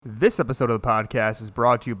This episode of the podcast is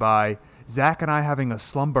brought to you by Zach and I having a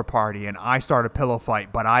slumber party, and I start a pillow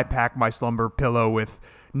fight, but I pack my slumber pillow with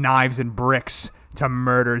knives and bricks to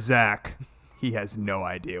murder Zach. He has no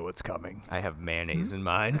idea what's coming. I have mayonnaise in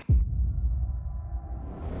mine.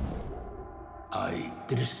 Hay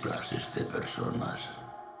tres clases de personas.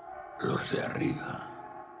 Los de arriba,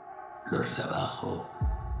 los de abajo,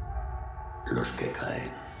 los que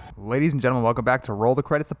caen. Ladies and gentlemen, welcome back to Roll the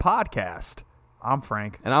Credits, the podcast. I'm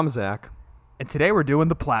Frank. And I'm Zach. And today we're doing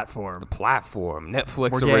The Platform. Platform,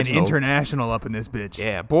 Netflix We're original. getting international up in this bitch.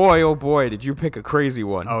 Yeah, boy, oh boy, did you pick a crazy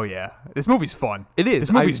one. Oh, yeah. This movie's fun. It is.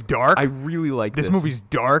 This movie's dark. I really like this. This movie's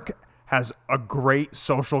dark, has a great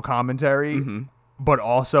social commentary, but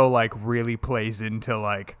also, like, really plays into,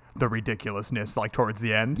 like, the ridiculousness, like, towards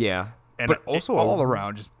the end. Yeah. And but also all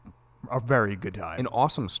around, just a very good time. an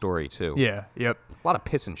awesome story, too. Yeah, yep. A lot of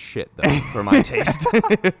piss and shit, though, for my taste.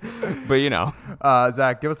 But, you know.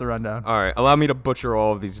 Zach, give us the rundown. All right, allow me to butcher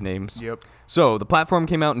all of these names. Yep. So, The Platform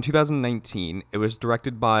came out in 2019. It was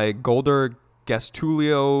directed by Golder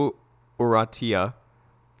Gastulio Urratia.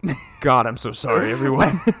 God, I'm so sorry,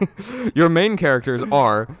 everyone. Your main characters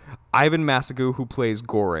are Ivan Masagu, who plays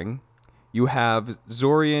Goreng. You have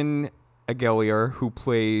Zorian Agelier, who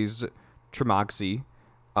plays Tremaxi.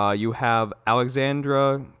 You have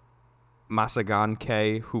Alexandra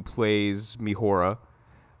Masaganke, who plays Mihora.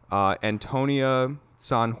 Antonia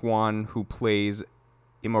San Juan, who plays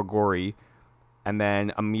Imogori. And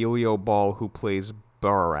then Emilio Ball, who plays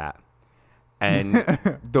Barat. And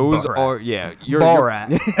those Barat. are, yeah. Barat.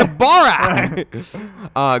 Barat!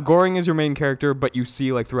 Goreng is your main character, but you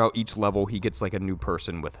see, like, throughout each level, he gets, like, a new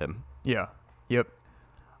person with him. Yeah, yep.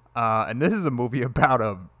 And this is a movie about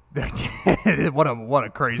a... what a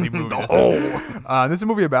crazy movie. This is a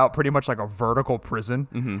movie about pretty much like a vertical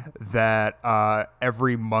prison that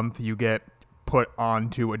every month you get put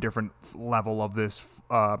onto a different level of this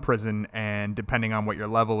prison, and depending on what your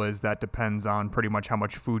level is, that depends on pretty much how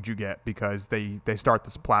much food you get, because they start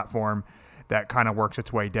this platform that kind of works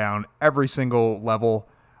its way down every single level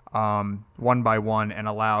one by one, and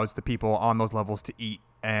allows the people on those levels to eat,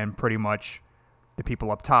 and pretty much the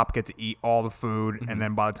people up top get to eat all the food, and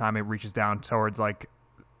then by the time it reaches down towards like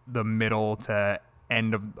the middle to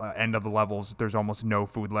end of the levels, there's almost no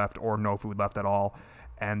food left or no food left at all,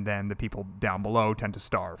 and then the people down below tend to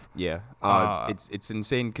starve. Yeah, it's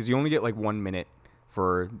insane because you only get like 1 minute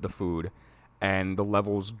for the food, and the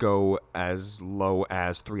levels go as low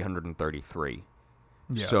as 333.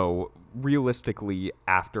 Yeah. So realistically,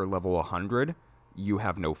 after level 100, you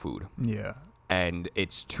have no food. Yeah. And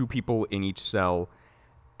it's 2 people in each cell,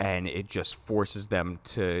 and it just forces them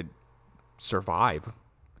to survive.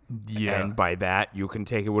 Yeah. And by that, you can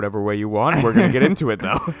take it whatever way you want. We're going to get into it,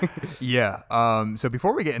 though. Yeah. So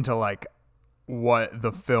before we get into like what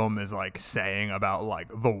the film is like saying about like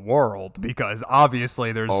the world, because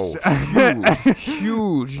obviously there's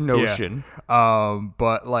huge notion. Yeah.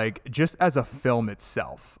 But like just as a film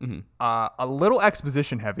itself, a little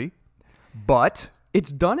exposition heavy, but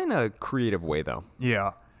It's done in a creative way, though.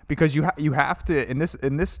 yeah, because you have to in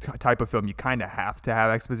this type of film, you kind of have to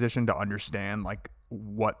have exposition to understand like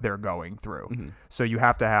what they're going through. So you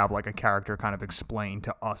have to have like a character kind of explain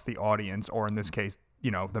to us, the audience, or in this case,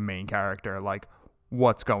 you know, the main character, like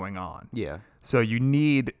what's going on. Yeah. So you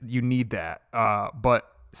need that. But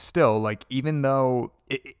still, like, even though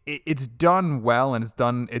it's done well, and it's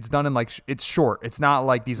done in like it's short. It's not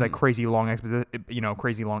like these like crazy long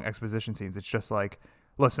exposition scenes. It's just like,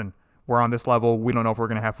 listen, we're on this level. We don't know if we're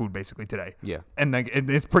gonna have food basically today. Yeah. And like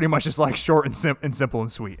it's pretty much just like short and simple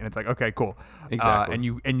and sweet. And it's like, okay, cool. Exactly.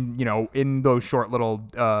 And you know, in those short little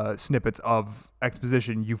snippets of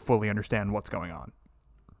exposition, you fully understand what's going on.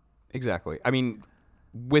 Exactly. I mean,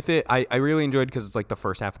 with it, I really enjoyed because it's like the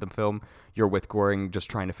first half of the film, you're with Goreng just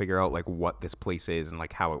trying to figure out like what this place is and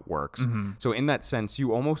like how it works. So in that sense,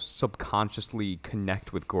 you almost subconsciously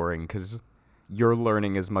connect with Goreng because you're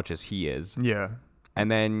learning as much as he is. Yeah. And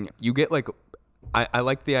then you get like, I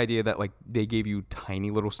like the idea that like they gave you tiny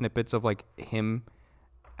little snippets of like him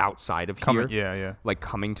outside of here. Yeah. Like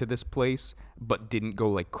coming to this place, but didn't go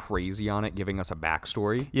like crazy on it, giving us a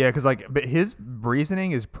backstory. Yeah, because like, but his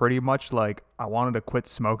reasoning is pretty much like, I wanted to quit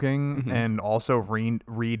smoking and also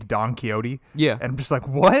read Don Quixote. Yeah. And I'm just like,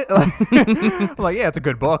 what? I'm like, yeah, it's a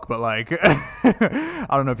good book, but like, I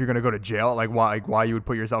don't know if you're gonna go to jail. Like, why you would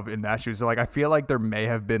put yourself in that shoes? So like, I feel like there may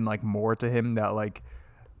have been like more to him that like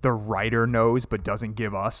the writer knows but doesn't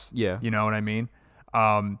give us. Yeah. You know what I mean?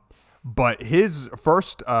 But his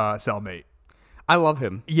first cellmate, I love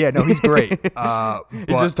him. Yeah, no, he's great.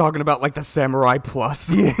 He's just talking about like the Samurai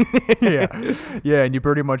Plus. Yeah, and you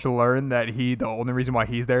pretty much learn that the only reason why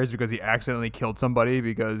he's there is because he accidentally killed somebody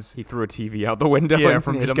because he threw a TV out the window. Yeah,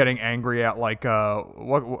 from just getting angry at like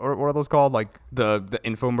what are those called? Like the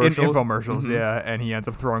infomercials. Infomercials, yeah. And he ends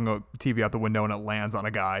up throwing a TV out the window and it lands on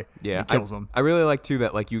a guy. Yeah, and kills him. I really like too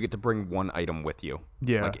that like you get to bring one item with you.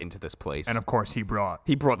 Yeah, like into this place. And of course he brought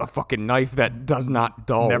the fucking knife that does not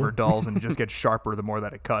dull. Never dulls and just gets sharper the more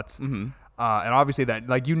that it cuts. Mm-hmm. And obviously that,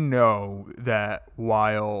 like, that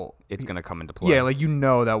while it's going to come into play. Yeah, like,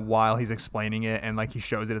 that while he's explaining it and, like, he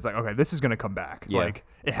shows it, it's like, okay, this is going to come back. Yeah. Like,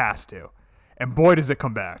 it has to. And boy, does it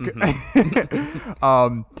come back.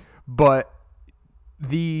 Mm-hmm. But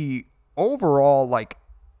the overall, like,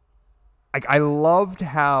 I loved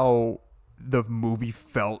how the movie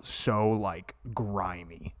felt so, like,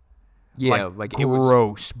 grimy. Yeah, like it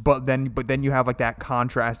gross. But then you have like that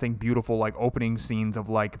contrasting, beautiful like opening scenes of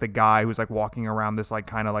like the guy who's like walking around this like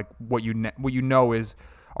kind of like what you know is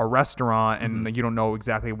a restaurant, and like, you don't know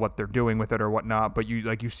exactly what they're doing with it or whatnot. But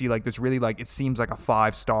you see like this really like it seems like a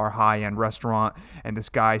 5-star high end restaurant, and this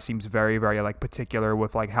guy seems very very like particular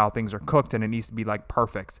with like how things are cooked, and it needs to be like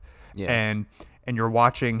perfect. Yeah. And you're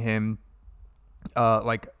watching him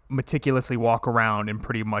like meticulously walk around and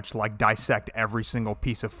pretty much like dissect every single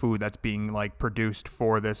piece of food that's being like produced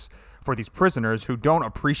for these prisoners who don't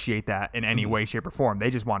appreciate that in any way, shape, or form. They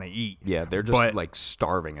just want to eat. Yeah, they're just like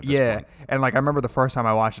starving at this point. And like I remember the first time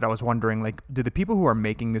I watched it, I was wondering like, do the people who are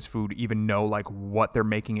making this food even know like what they're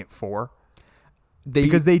making it for?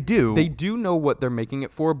 Because they do. They do know what they're making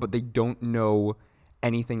it for, but they don't know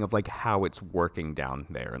anything of like how it's working down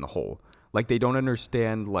there in the hole. Like they don't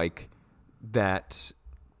understand like that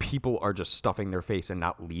people are just stuffing their face and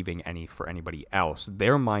not leaving any for anybody else.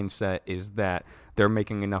 Their mindset is that they're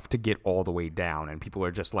making enough to get all the way down, and people are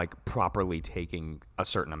just like properly taking a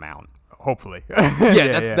certain amount. Hopefully.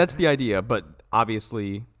 That's the idea. But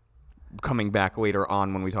obviously, coming back later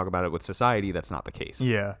on when we talk about it with society, that's not the case.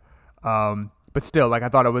 Yeah. But still, like I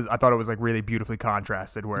thought it was like really beautifully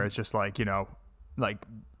contrasted, where it's just like, like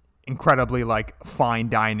incredibly like fine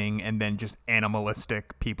dining, and then just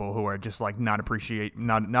animalistic people who are just like not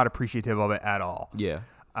appreciative of it at all. Yeah.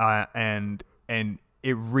 And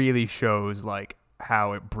it really shows like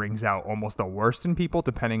how it brings out almost the worst in people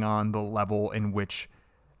depending on the level in which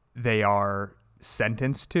they are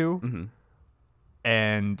sentenced to. Mm-hmm.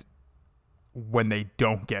 And when they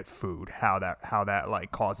don't get food, how that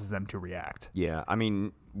like causes them to react. Yeah. I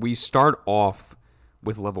mean, we start off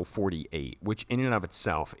with level 48, which in and of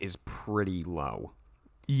itself is pretty low.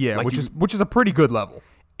 Yeah, like which is a pretty good level.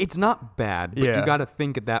 It's not bad, but you got to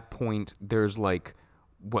think at that point there's like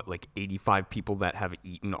 85 people that have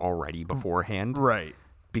eaten already beforehand. Right.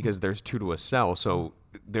 Because there's 2 to a cell, so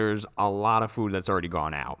there's a lot of food that's already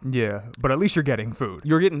gone out. Yeah, but at least you're getting food.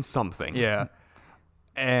 You're getting something. Yeah.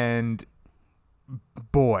 And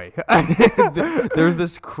boy, there's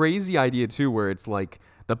this crazy idea too where it's like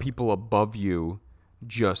the people above you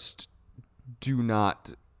just do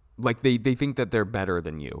not like they think that they're better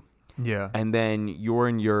than you. Yeah. And then you're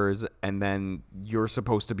in yours, and then you're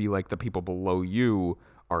supposed to be like the people below you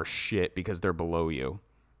are shit because they're below you.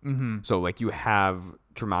 Mm-hmm. So like you have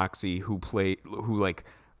Tramaxi who like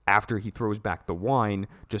after he throws back the wine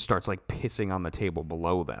just starts like pissing on the table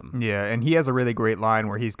below them. Yeah, and he has a really great line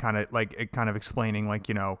where he's kind of explaining like,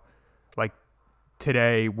 like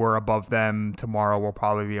today we're above them, tomorrow we'll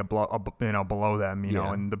probably be below them, you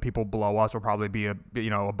know, and the people below us will probably be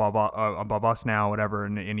above us now, whatever,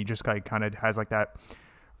 and he just kind of has like that.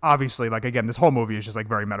 Obviously, like again, this whole movie is just like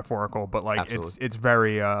very metaphorical, but like Absolutely. It's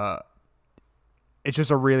very it's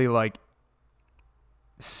just a really like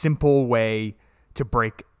simple way to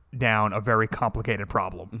break down a very complicated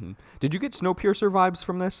problem. Mm-hmm. Did you get Snowpiercer vibes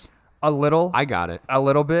from this? A little. I got it. A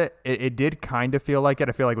little bit. It did kind of feel like it.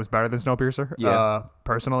 I feel like it was better than Snowpiercer,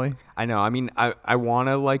 personally. I know. I mean, I want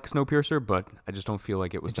to like Snowpiercer, but I just don't feel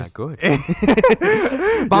like it was that good.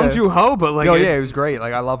 Bong Joon-ho, but like... it was great.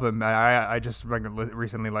 Like, I love him. I just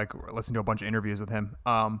recently like listened to a bunch of interviews with him.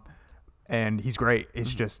 And he's great.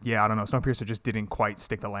 It's just, I don't know. Snowpiercer just didn't quite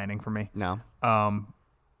stick the landing for me. No.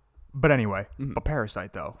 But anyway, but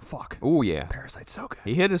Parasite though, fuck. Oh yeah, Parasite's so good.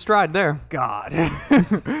 He hit his stride there. God.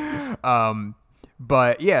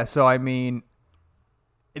 But yeah, so I mean,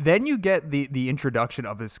 then you get the introduction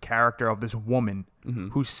of this character of this woman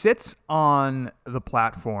who sits on the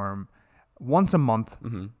platform once a month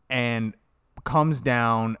and comes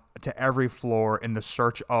down to every floor in the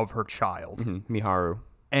search of her child, Miharu.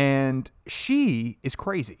 And she is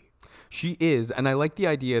crazy. She is, and I like the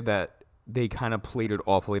idea that they kind of played it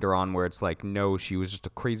off later on where it's like, no, she was just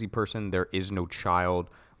a crazy person. There is no child.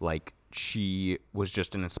 Like, she was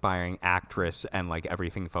just an aspiring actress and like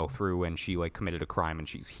everything fell through and she like committed a crime and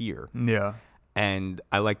she's here. Yeah. And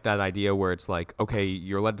I like that idea where it's like, okay,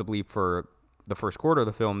 you're led to believe for the first quarter of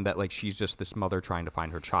the film that like she's just this mother trying to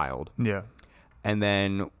find her child. Yeah. And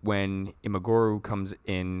then when Imaguru comes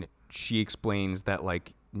in, she explains that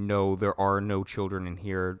like, no, there are no children in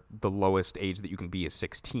here. The lowest age that you can be is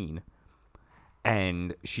 16.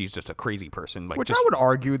 And she's just a crazy person. Like, Which just I would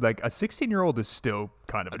argue, like, a 16-year-old is still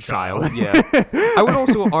kind of a child. Yeah. I would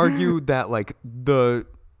also argue that like the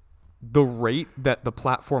rate that the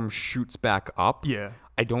platform shoots back up, Yeah.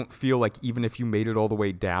 I don't feel like even if you made it all the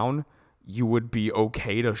way down, you would be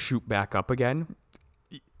okay to shoot back up again.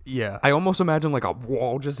 Yeah. I almost imagine like a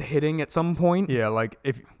wall just hitting at some point. Yeah, like,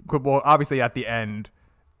 well, obviously at the end,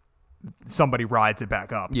 somebody rides it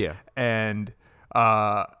back up. Yeah. And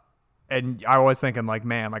I was thinking, like,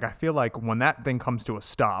 man, like, I feel like when that thing comes to a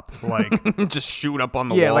stop, like, just shoot up on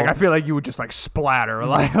the yeah, wall. like, I feel like you would just, like, splatter,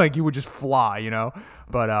 like you would just fly, you know?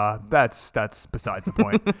 But that's besides the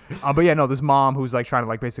point. But yeah, no, this mom who's, like, trying to,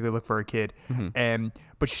 like, basically look for her kid.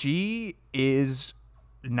 But she is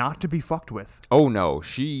not to be fucked with. Oh, no.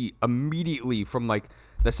 She immediately, from, like,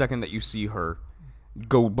 the second that you see her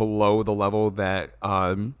go below the level that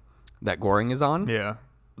that Goreng is on, Yeah.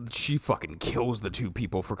 she fucking kills the two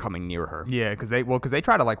people for coming near her. Yeah, because they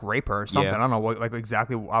try to like rape her or something. Yeah. I don't know what like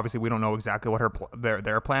exactly. Obviously, we don't know exactly what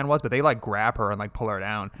their plan was, but they like grab her and like pull her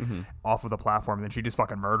down off of the platform, and then she just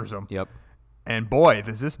fucking murders them. Yep. And boy,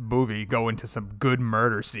 does this movie go into some good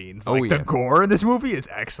murder scenes. Like yeah. the gore in this movie is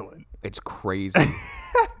excellent. It's crazy.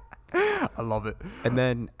 I love it. And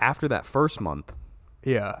then after that first month,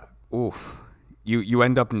 Yeah. oof, you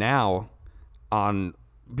end up now on,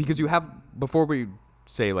 because you have, before we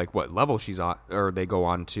say like what level she's on or they go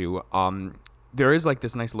on to, there is like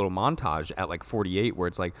this nice little montage at like 48 where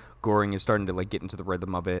it's like Goreng is starting to like get into the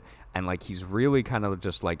rhythm of it, and like he's really kind of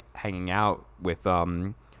just like hanging out with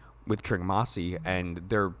Tringmasi, and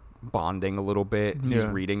they're bonding a little bit. He's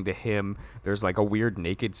Yeah. reading to him. There's like a weird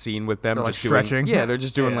naked scene with them. They're, like, just doing, stretching. yeah, they're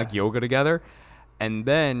just doing Yeah. like yoga together. And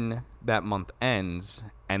then that month ends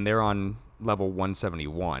and they're on level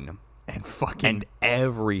 171. And fucking And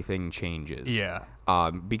everything changes. yeah.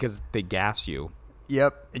 Because they gas you.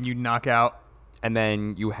 Yep. And you knock out. And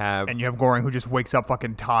then you have Goreng who just wakes up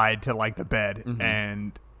fucking tied to like the bed, Mm-hmm.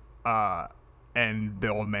 and the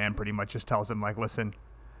old man pretty much just tells him like, listen,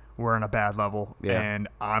 we're in a bad level, Yeah. and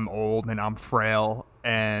I'm old and I'm frail,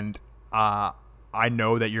 and I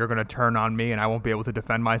know that you're gonna turn on me and I won't be able to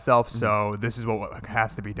defend myself, so this is what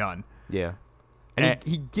has to be done. Yeah. And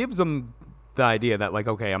he gives them the idea that like,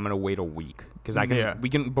 okay, I'm gonna wait a week because we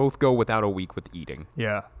can both go without a week with eating.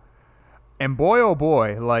 Yeah. And boy, oh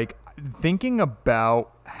boy, like thinking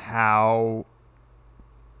about how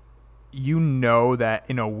you know that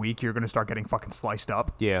in a week you're gonna start getting fucking sliced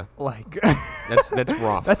up. Yeah. Like That's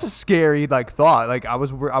rough. that's a scary like thought. Like I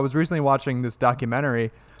was recently watching this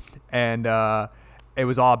documentary, and it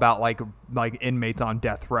was all about like inmates on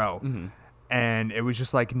death row. Mm-hmm. And it was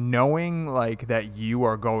just like knowing like that you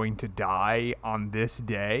are going to die on this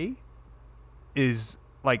day is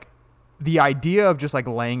like the idea of just like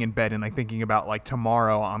laying in bed and like thinking about like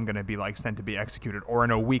tomorrow I'm going to be like sent to be executed, or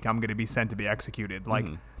in a week I'm going to be sent to be executed. Like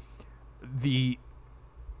the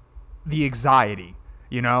anxiety,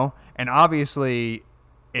 you know? And obviously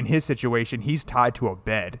in his situation, he's tied to a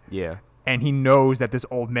bed. Yeah. And he knows that this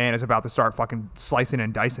old man is about to start fucking slicing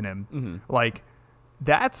and dicing him. Mm-hmm. Like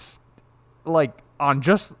that's like on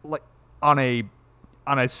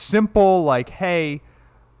a simple like, hey,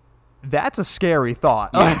 that's a scary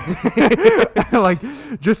thought. Like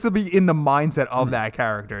just to be in the mindset of that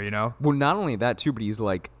character, you know? Well, not only that too, but he's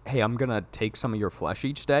like, hey, I'm gonna take some of your flesh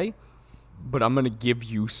each day, but I'm gonna give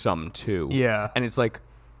you some too. Yeah. And it's like,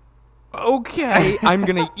 okay, I'm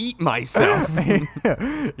gonna eat myself.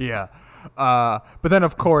 Yeah. But then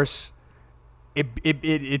of course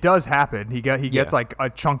it does happen. He gets like a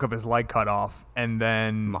chunk of his leg cut off, and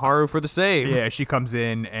then Maharu for the save. yeah, she comes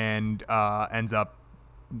in and ends up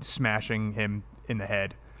smashing him in the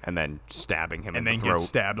head, And then stabbing him and in then the throat. gets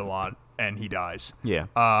stabbed a lot, and he dies. Yeah.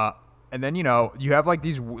 And then you know you have like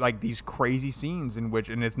these crazy scenes in which,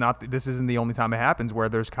 and this isn't the only time it happens, where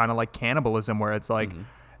there's kind of like cannibalism, where it's like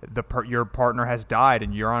your partner has died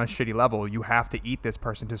and you're on a shitty level. You have to eat this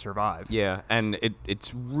person to survive. Yeah, and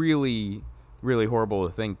it's really, really horrible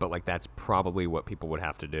to think, but like that's probably what people would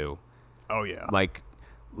have to do. Oh yeah. Like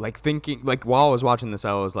thinking, like while I was watching this,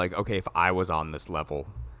 I was like, okay, if I was on this level,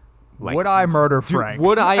 like, would I murder Frank?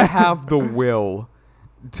 would I have the will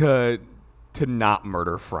to to not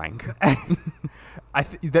murder Frank.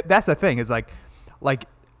 That's the thing is like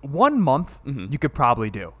 1 month you could probably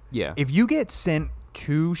do. Yeah. If you get sent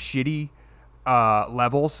 2 shitty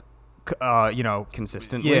levels,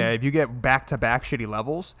 Consistently. Yeah, if you get back-to-back shitty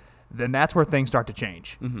levels, then that's where things start to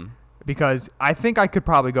change. Mm-hmm. Because I think I could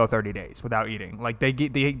probably go 30 days without eating. Like they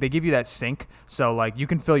give you that sink, so like you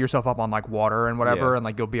can fill yourself up on like water and whatever, and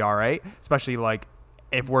like you'll be all right. Especially like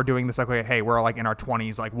if we're doing this, like, hey, we're like in our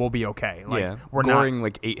 20s, like we'll be okay. Like we're Goreng not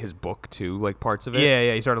like ate his book too, like parts of it.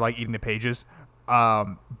 Yeah, he started like eating the pages.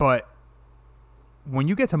 But when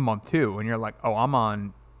you get to month 2 and you're like, oh, I'm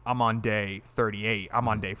on day 38, I'm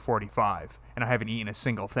on day 45, and I haven't eaten a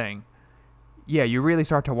single thing. Yeah, you really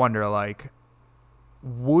start to wonder, like,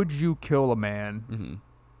 would you kill a man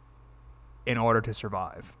in order to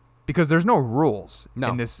survive? Because there's no rules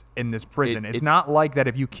in this prison. It's not like that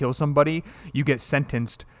if you kill somebody, you get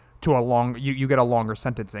sentenced to you get a longer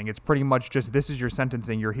sentencing. It's pretty much just, this is your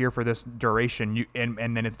sentencing. You're here for this duration, and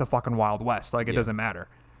then it's the fucking Wild West. Like, it doesn't matter,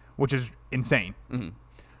 which is insane. Mm-hmm.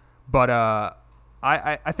 But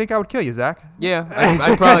I think I would kill you, Zach. Yeah,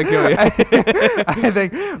 I'd probably kill you. I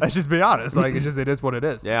think, let's just be honest. Like, it is what it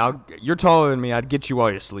is. Yeah, you're taller than me. I'd get you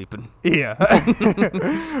while you're sleeping. Yeah.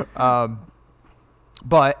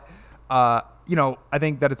 But I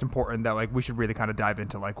think that it's important that like we should really kind of dive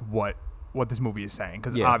into like what this movie is saying,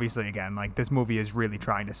 because obviously, again, like this movie is really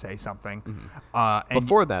trying to say something. Mm-hmm.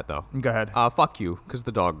 Before that, though, go ahead. Fuck you, because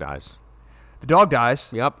the dog dies. The dog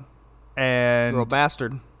dies. Yep. And little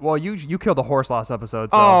bastard. Well, you killed a horse last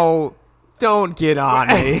episode. So. Oh, don't get on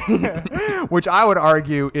me. Which I would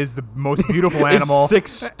argue is the most beautiful animal.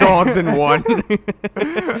 6 dogs in one.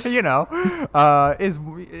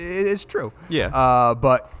 Is true. Yeah.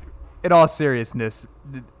 But in all seriousness,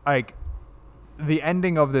 like the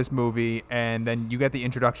ending of this movie, and then you get the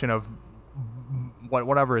introduction of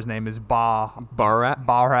whatever his name is,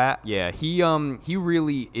 Barat. Yeah, he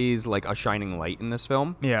really is like a shining light in this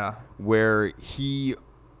film. Yeah, where he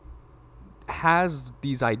has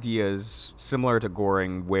these ideas similar to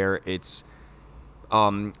Goreng, where it's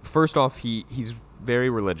first off he's very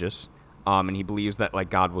religious, and he believes that like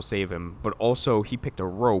God will save him, but also he picked a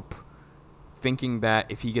rope, thinking that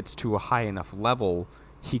if he gets to a high enough level,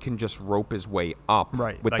 he can just rope his way up.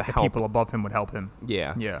 Right, with like the help. people above him would help him.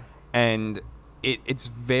 Yeah, yeah, and it's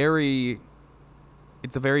a very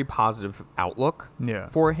positive outlook.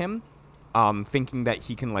 For him, thinking that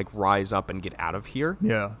he can like rise up and get out of here.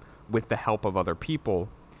 Yeah. With the help of other people.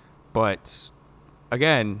 But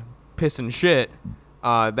again, piss and shit,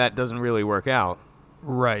 that doesn't really work out.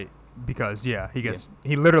 Right. Because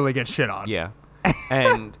he literally gets shit on. Yeah.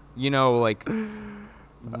 And like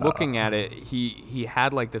looking at it, he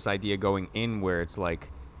had like this idea going in where it's like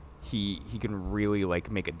he can really like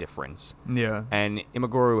make a difference. Yeah. And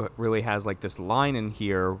Imaguru really has like this line in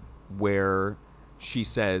here where she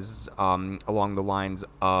says along the lines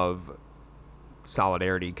of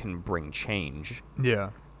solidarity can bring change. Yeah.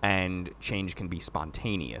 And change can be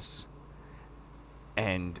spontaneous.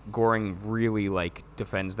 And Goreng really like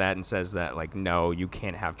defends that and says that like, no, you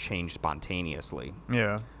can't have change spontaneously.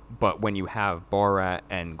 Yeah. But when you have Barat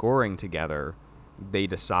and Goreng together, they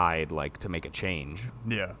decide like to make a change.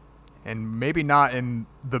 Yeah. And maybe not in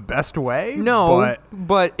the best way. No,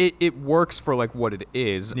 but it works for like what it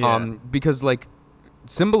is. Yeah. Because like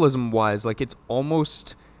symbolism wise, like it's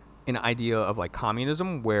almost an idea of like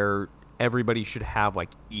communism where everybody should have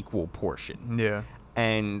like equal portion. Yeah.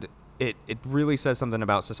 And it really says something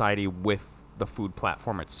about society with the food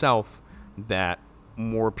platform itself, that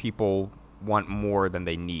more people want more than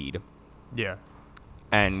they need. Yeah.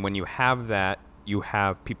 And when you have that, you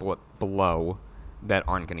have people below that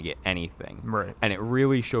aren't going to get anything. Right. And it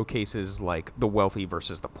really showcases like the wealthy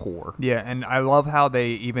versus the poor. Yeah, and I love how they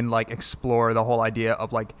even like explore the whole idea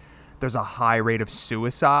of like there's a high rate of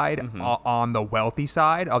suicide on the wealthy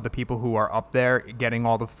side of the people who are up there getting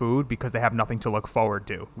all the food because they have nothing to look forward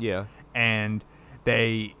to. Yeah. And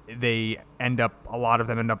a lot of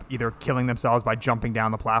them end up either killing themselves by jumping down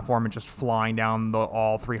the platform and just flying down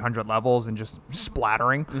all 300 levels and just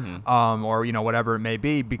splattering, or whatever it may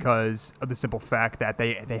be, because of the simple fact that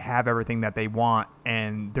they have everything that they want,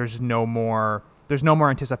 and there's no more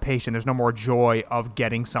anticipation, there's no more joy of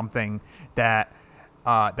getting something that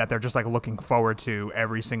they're just like looking forward to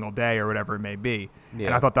every single day or whatever it may be. Yeah.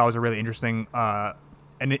 And I thought that was a really interesting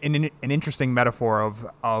an interesting metaphor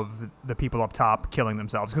of the people up top killing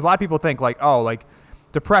themselves, because a lot of people think like, oh, like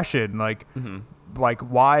depression, like like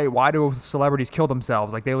why do celebrities kill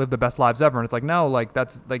themselves, like they live the best lives ever, and it's like, no, like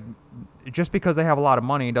that's like just because they have a lot of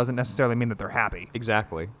money doesn't necessarily mean that they're happy.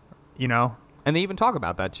 Exactly. And they even talk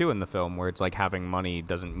about that too in the film, where it's like having money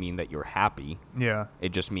doesn't mean that you're happy. Yeah. It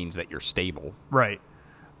just means that you're stable. Right.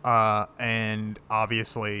 And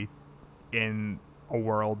obviously, in a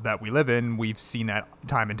world that we live in, we've seen that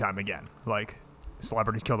time and time again. Like,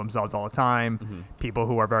 celebrities kill themselves all the time. Mm-hmm. People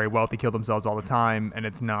who are very wealthy kill themselves all the time. And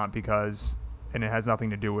it's not because, and it has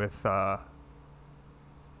nothing to do with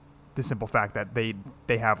the simple fact that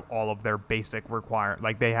they have all of their basic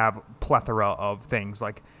like they have plethora of things.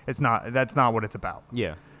 Like, that's not what it's about.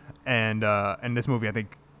 Yeah. And this movie, I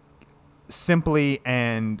think, simply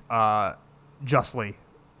and justly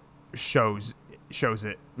shows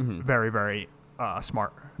it very, very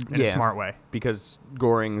smart in a smart way. Because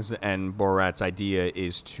Goreng's and Borat's idea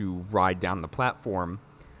is to ride down the platform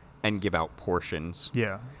and give out portions.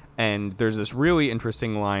 Yeah. And there's this really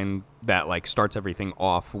interesting line that like starts everything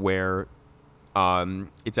off, where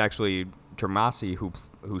it's actually Dramasi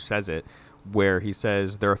who says it, where he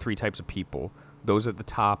says there are 3 types of people: those at the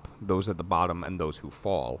top, those at the bottom, and those who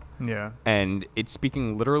fall. Yeah. And it's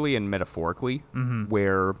speaking literally and metaphorically,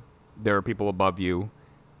 where there are people above you,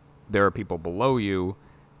 there are people below you,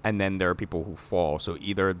 and then there are people who fall. So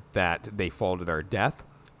either that they fall to their death,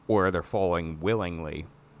 or they're falling willingly.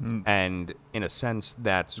 And in a sense,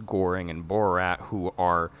 that's Goreng and Borat, who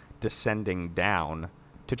are descending down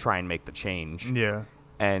to try and make the change. Yeah.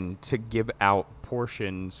 And to give out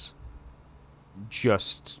portions,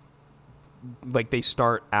 just like they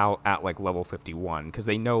start out at like level 51, because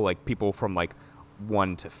they know like people from like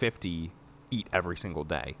 1 to 50 eat every single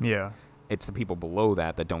day. Yeah. It's the people below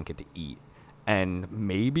that don't get to eat. And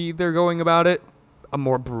maybe they're going about it a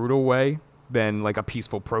more brutal way than like a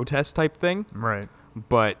peaceful protest type thing. Right.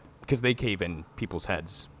 But because they cave in people's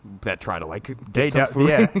heads that try to like get some food.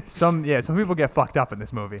 Yeah, some people get fucked up in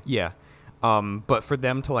this movie. Yeah. But for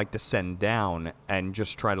them to like descend down and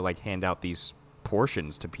just try to like hand out these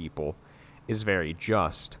portions to people is very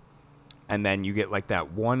just. And then you get like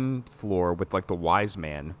that one floor with like the wise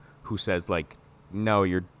man who says like, no,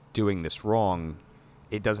 you're doing this wrong.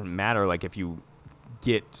 It doesn't matter like if you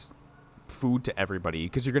get food to everybody,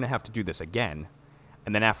 because you're going to have to do this again.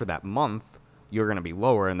 And then after that month, you're going to be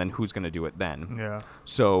lower, and then who's going to do it then? Yeah.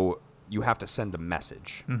 So you have to send a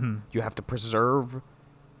message. You have to preserve,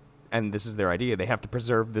 and this is their idea, they have to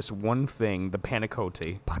preserve this one thing, the panna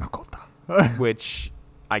cotta, which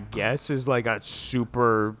I guess is like a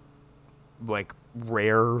super like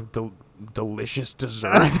rare, delicious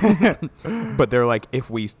dessert. But they're like, if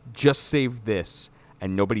we just save this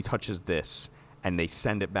and nobody touches this and they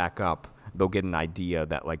send it back up, they'll get an idea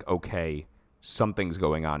that like, okay, something's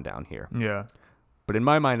going on down here. Yeah. But in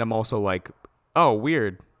my mind, I'm also like, oh,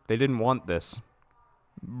 weird. They didn't want this.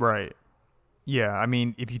 Right. Yeah. I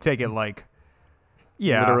mean, if you take it like,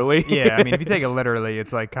 yeah, literally. Yeah. I mean, if you take it literally,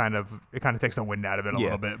 it's like it kind of takes the wind out of it a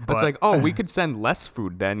little bit. But it's like, oh, we could send less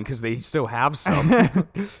food then because they still have some.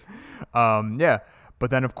 Yeah.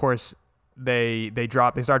 But then of course they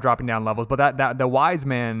start dropping down levels. But that the wise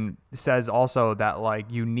man says also that like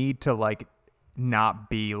you need to like not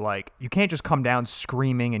be like, you can't just come down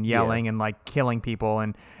screaming and yelling and like killing people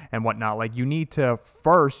and whatnot. Like you need to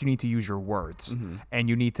use your words, and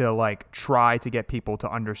you need to like try to get people to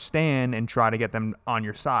understand and try to get them on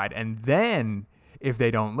your side. And then if they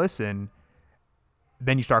don't listen,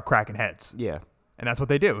 then you start cracking heads. Yeah. And that's what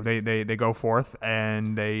they do. They go forth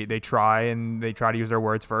and they try to use their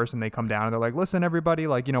words first, and they come down and they're like, listen, everybody,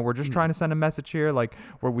 like, you know, we're just trying to send a message here. Like,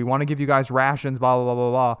 we want to give you guys rations, blah, blah, blah,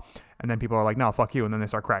 blah, blah. And then people are like, no, fuck you. And then they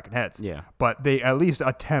start cracking heads. Yeah. But they at least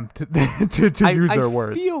attempt to use their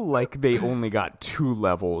words. I feel like they only got 2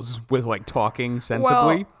 levels with like talking sensibly.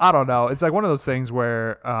 Well, I don't know. It's like one of those things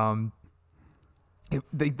where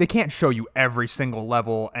they can't show you every single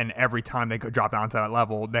level, and every time they could drop down to that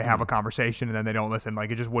level, they have a conversation and then they don't listen. Like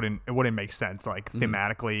it wouldn't make sense, like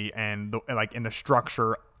thematically and like in the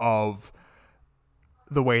structure of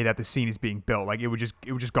the way that the scene is being built. Like it would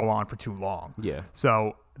just go on for too long. Yeah.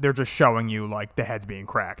 So they're just showing you like the heads being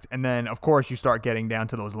cracked, and then of course you start getting down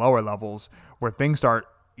to those lower levels where things start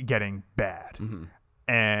getting bad,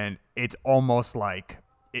 and it's almost like.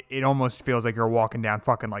 It almost feels like you're walking down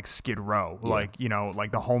fucking like Skid Row, like, you know,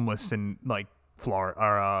 like the homeless in like Florida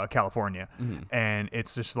or California. And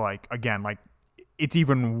it's just like, again, like it's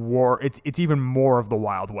even more of the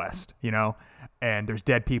Wild West, you know, and there's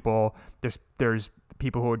dead people. There's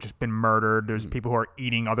people who have just been murdered. There's people who are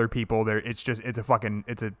eating other people. It's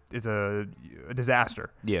a disaster.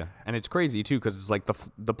 Yeah, and it's crazy too because it's like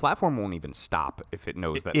the platform won't even stop if it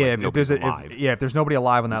knows that nobody's alive. If there's nobody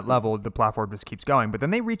alive on that level, the platform just keeps going. But then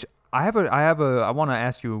they reach. I want to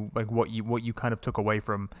ask you like what you kind of took away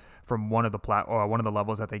from one of the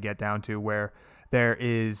levels that they get down to, where there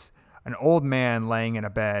is an old man laying in a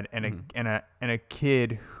bed and a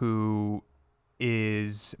kid who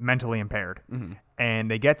is mentally impaired.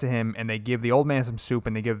 And they get to him and they give the old man some soup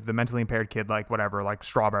and they give the mentally impaired kid like whatever, like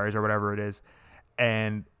strawberries or whatever it is.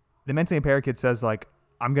 And the mentally impaired kid says like,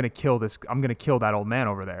 I'm going to kill that old man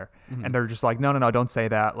over there. And they're just like, no, don't say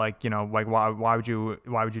that. Like, like why would you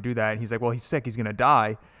do that? And he's like, well, he's sick. He's going to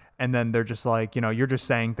die. And then they're just like, you're just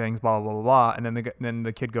saying things, blah, blah, blah, blah. And then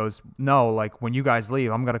the kid goes, no, like when you guys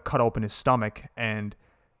leave, I'm going to cut open his stomach and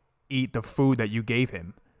eat the food that you gave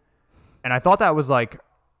him. And I thought that was like,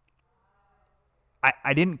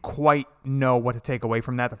 I didn't quite know what to take away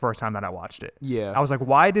from that the first time that I watched it. Yeah. I was like,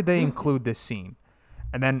 why did they include this scene?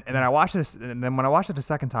 And then I watched this, and then when I watched it the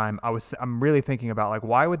second time, I'm really thinking about like,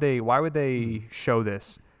 why would they show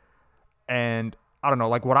this? And I don't know,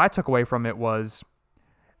 like what I took away from it was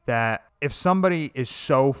that if somebody is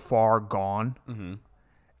so far gone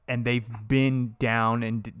and they've been down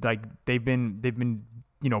and like they've been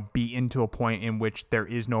beaten to a point in which there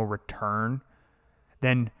is no return,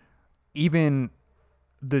 then even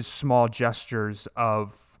the small gestures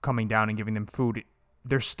of coming down and giving them food,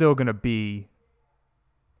 they're still going to be,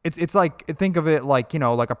 it's like, think of it like,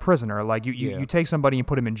 like a prisoner, like you take somebody and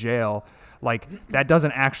put him in jail, like that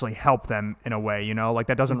doesn't actually help them in a way, like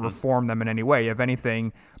that doesn't reform them in any way. If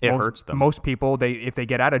anything, it hurts them. Most people, if they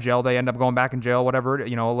get out of jail, they end up going back in jail, whatever,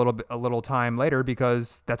 a little time later,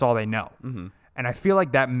 because that's all they know. And I feel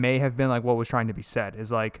like that may have been like what was trying to be said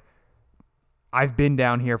is like, I've been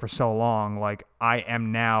down here for so long, like I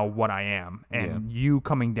am now what I am, and you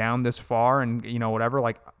coming down this far and whatever,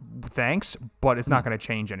 like thanks, but it's not going to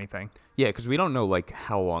change anything. Yeah, because we don't know like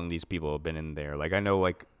how long these people have been in there. Like I know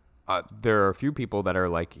like there are a few people that are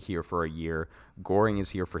like here for a year. Goreng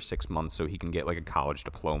is here for 6 months, so he can get like a college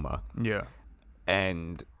diploma. Yeah,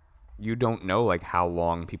 and you don't know like how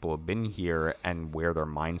long people have been here and where their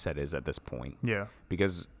mindset is at this point. Yeah,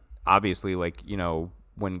 because obviously like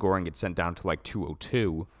when Goreng gets sent down to like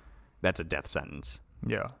 202, that's a death sentence.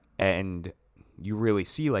 Yeah. And you really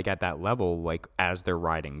see like at that level, like as they're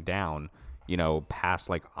riding down, past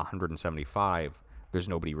like 175, there's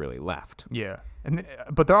nobody really left. Yeah.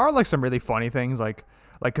 But there are like some really funny things like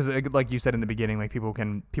cuz like you said in the beginning, like people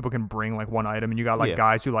can bring like one item, and you got like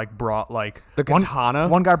guys who like brought like the katana.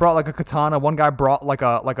 One guy brought like a katana, one guy brought like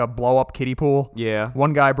a blow up kiddie pool. Yeah.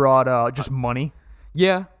 One guy brought just money.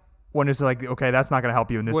 Yeah. When it's like, okay, that's not going to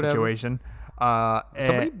help you in this situation.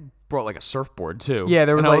 Somebody brought like a surfboard too. Yeah,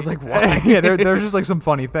 there was I was like, what? Yeah, there's just like some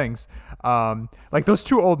funny things. Like those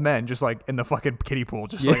two old men just like in the fucking kiddie pool,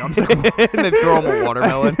 just like, I'm saying. And they throw them a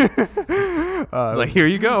watermelon. Like, here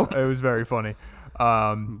you go. It was very funny.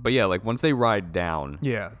 But yeah, like once they ride down.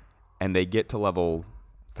 Yeah. And they get to level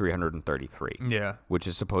 333. Yeah. Which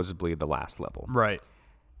is supposedly the last level. Right.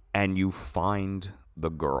 And you find the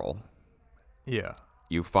girl. Yeah.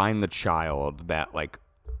 You find the child that, like,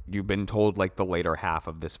 you've been told, like, the later half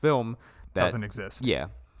of this film that doesn't exist. Yeah.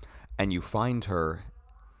 And you find her,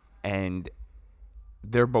 and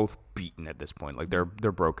they're both beaten at this point. Like, they're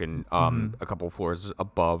broken. A couple floors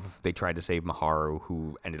above, they tried to save Maharu,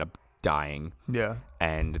 who ended up dying. Yeah.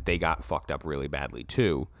 And they got fucked up really badly,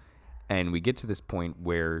 too. And we get to this point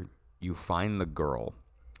where you find the girl,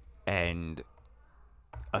 and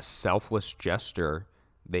a selfless gesture,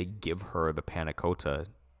 they give her the panna cotta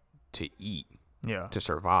to eat, to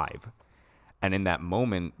survive. And in that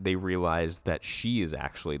moment, they realize that she is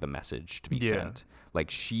actually the message to be sent. Like,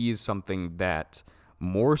 she is something that,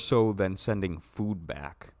 more so than sending food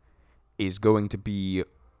back, is going to be,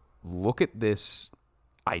 look at this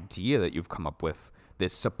idea that you've come up with,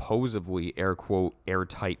 this supposedly, air quote,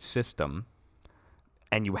 airtight system,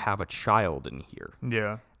 and you have a child in here.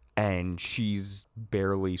 Yeah. And she's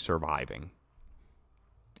barely surviving.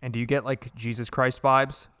 And do you get like Jesus Christ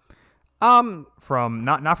vibes? From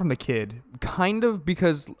not from the kid. Kind of,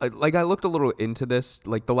 because like I looked a little into this.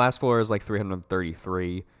 Like the last floor is like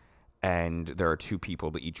 333, and there are two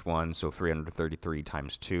people to each one, so 333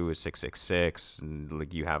 times 2 is 666, and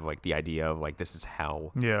like you have like the idea of like this is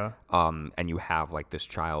hell. Yeah. And you have like this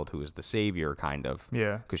child who is the savior, kind of.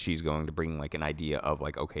 Yeah. Because she's going to bring like an idea of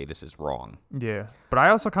like, okay, this is wrong. Yeah. But I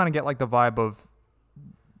also kind of get like the vibe of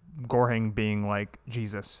Goreng being like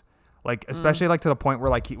Jesus, like especially like to the point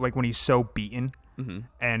where like when he's so beaten,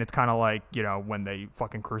 and it's kind of like when they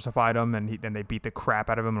fucking crucified him and then they beat the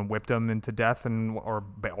crap out of him and whipped him into death or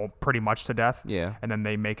pretty much to death. Yeah. And then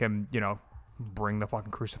they make him bring the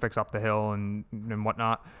fucking crucifix up the hill and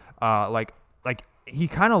whatnot. Like he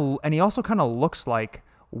kind of, and he also kind of looks like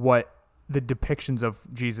what the depictions of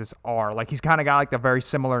Jesus are. Like, he's kind of got like the very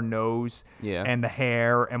similar nose and the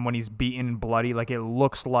hair, and when he's beaten and bloody, like, it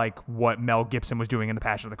looks like what Mel Gibson was doing in The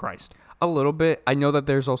Passion of the Christ. A little bit. I know that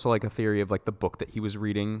there's also like a theory of like the book that he was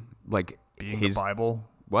reading, like Being the Bible.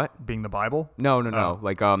 What? Being the Bible? No.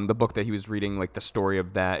 Like the book that he was reading, like the story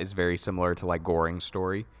of that is very similar to like Goreng's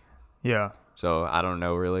story. Yeah. So I don't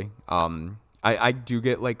know really. I do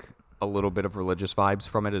get like a little bit of religious vibes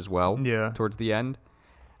from it as well. Yeah. Towards the end,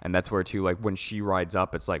 and that's where too, like when she rides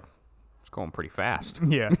up, it's like it's going pretty fast.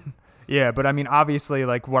 Yeah. Yeah, but I mean, obviously,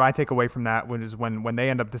 like, what I take away from that is when they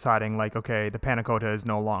end up deciding, like, okay, the panna cotta is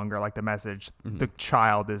no longer like the message, the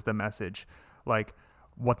child is the message. Like,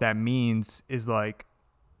 what that means is like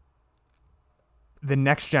the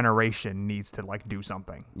next generation needs to like do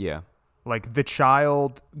something. Yeah. Like, the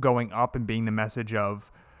child going up and being the message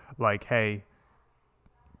of like, hey,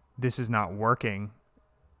 this is not working.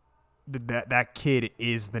 That kid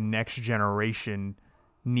is the next generation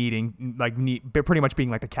pretty much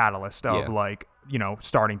being like the catalyst of like, you know,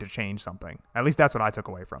 starting to change something. At least that's what I took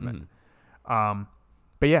away from it.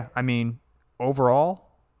 But yeah, I mean,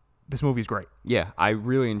 overall, this movie's great. Yeah, I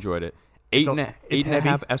really enjoyed it. Eight and a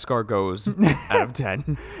half escargots out of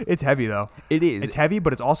 10. It's heavy though. It is. It's heavy,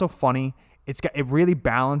 but it's also funny. It really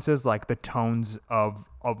balances like the tones of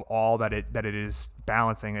all that it is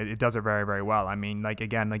balancing. It does it very, very well. I mean, like,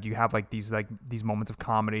 again, like, you have like these moments of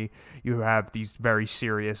comedy. You have these very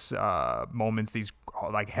serious moments, these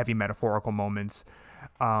like heavy metaphorical moments,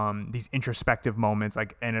 these introspective moments,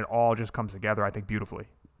 like, and it all just comes together, I think, beautifully.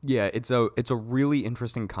 Yeah, it's a really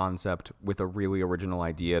interesting concept with a really original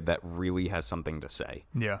idea that really has something to say.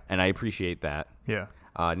 Yeah. And I appreciate that. Yeah.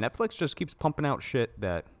 Netflix just keeps pumping out shit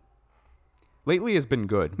that lately has been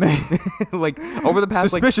good. Like, over the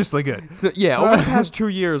past suspiciously good. Over the past 2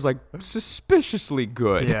 years, like, suspiciously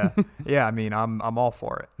good. Yeah. Yeah, I mean, I'm all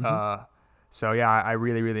for it. So yeah, I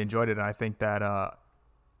really, really enjoyed it, and I think that I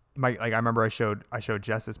remember I showed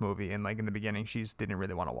Jess this movie, and like in the beginning she just didn't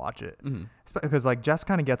really want to watch it, because like Jess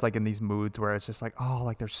kind of gets like in these moods where it's just like, oh,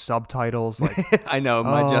 like there's subtitles, like I know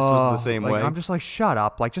my Jess was the same like, way. I'm just like, shut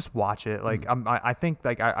up, like just watch it. Like I think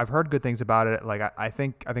like I've heard good things about it. Like I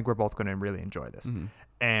think we're both going to really enjoy this.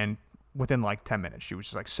 And within like 10 minutes she was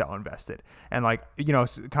just like so invested, and like, you know,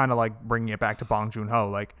 kind of like bringing it back to Bong Joon-ho,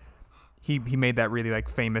 like he made that really like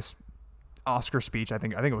famous Oscar speech. I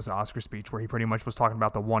think it was an Oscar speech where he pretty much was talking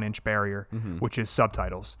about the 1-inch barrier, which is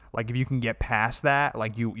subtitles. Like, if you can get past that,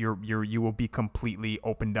 like you will be completely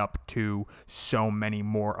opened up to so many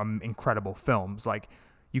more incredible films. Like,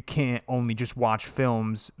 you can't only just watch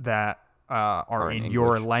films that are in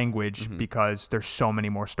your language, because there's so many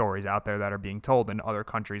more stories out there that are being told in other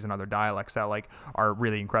countries and other dialects that like are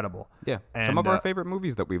really incredible. Yeah. And some of our favorite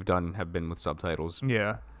movies that we've done have been with subtitles.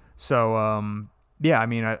 Yeah. So yeah, I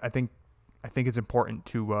mean, I think it's important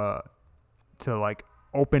to like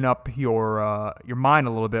open up your mind a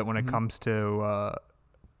little bit when it comes to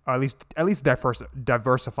at least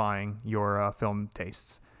diversifying your film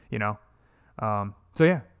tastes, you know. So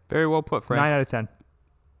yeah, very well put, Frank. 9 out of 10.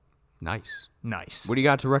 Nice. What do you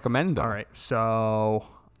got to recommend though? All right, so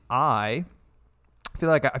I feel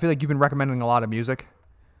like you've been recommending a lot of music.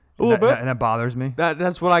 A little bit. And that bothers me.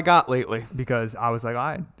 That's what I got lately. Because I was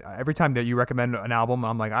like, every time that you recommend an album,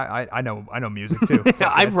 I'm like, I know music too.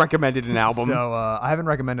 I've recommended an album. So I haven't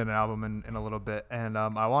recommended an album in a little bit, and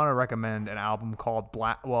I want to recommend an album called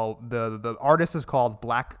the artist is called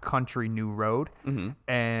Black Country New Road,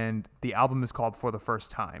 and the album is called For the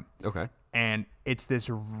First Time. Okay. And it's this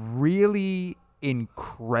really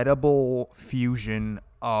incredible fusion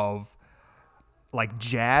of like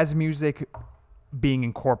jazz music being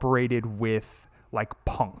incorporated with like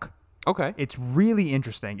punk. Okay. It's really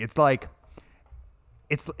interesting. It's like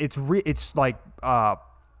it's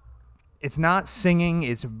not singing,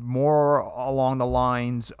 it's more along the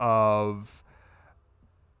lines of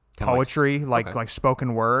poetry, like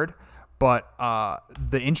spoken word, but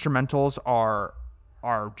the instrumentals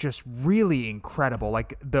are just really incredible.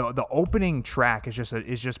 Like the opening track is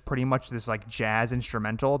just pretty much this like jazz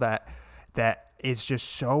instrumental that is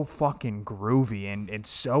just so fucking groovy and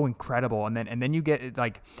so incredible, and then you get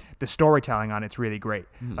like the storytelling on it's really great.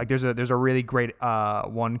 Like there's a really great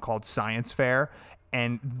one called Science Fair,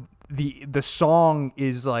 and the song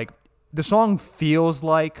is like, the song feels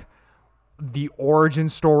like the origin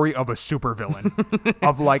story of a supervillain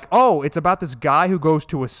of like, oh, it's about this guy who goes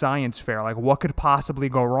to a science fair, like what could possibly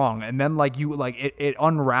go wrong, and then like it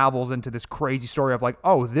unravels into this crazy story of like,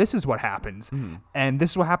 oh, this is what happens, and this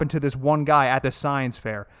is what happened to this one guy at the science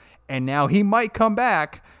fair, and now he might come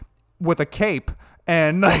back with a cape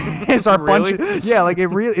and start Really? punching. Yeah, like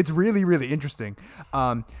it's really really interesting.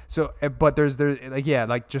 But there's like yeah,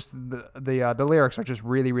 like just the lyrics are just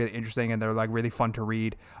really really interesting, and they're like really fun to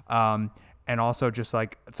read. And also just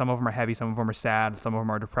like some of them are heavy, some of them are sad, some of them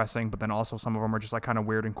are depressing, but then also some of them are just like kind of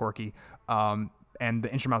weird and quirky. And the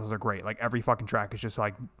instrumentals are great. Like every fucking track is just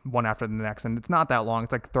like one after the next, and it's not that long.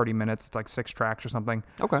 It's like 30 minutes. It's like 6 tracks or something.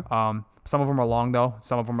 Okay. Some of them are long though.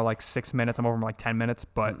 Some of them are like 6 minutes. Some of them are like 10 minutes.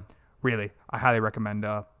 But really, I highly recommend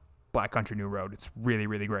Black Country New Road. It's really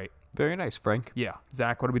really great. Very nice, Frank. Yeah,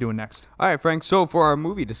 Zach, what are we doing next? All right, Frank. So for our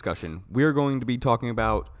movie discussion, we're going to be talking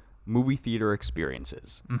about movie theater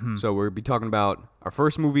experiences. So we'll be talking about our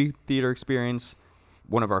first movie theater experience,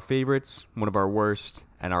 one of our favorites, one of our worst,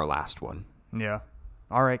 and our last one. Yeah.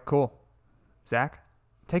 All right, cool. Zach,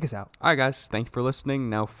 take us out. All right, guys. Thank you for listening.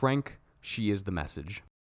 Now, Frank, she is the message.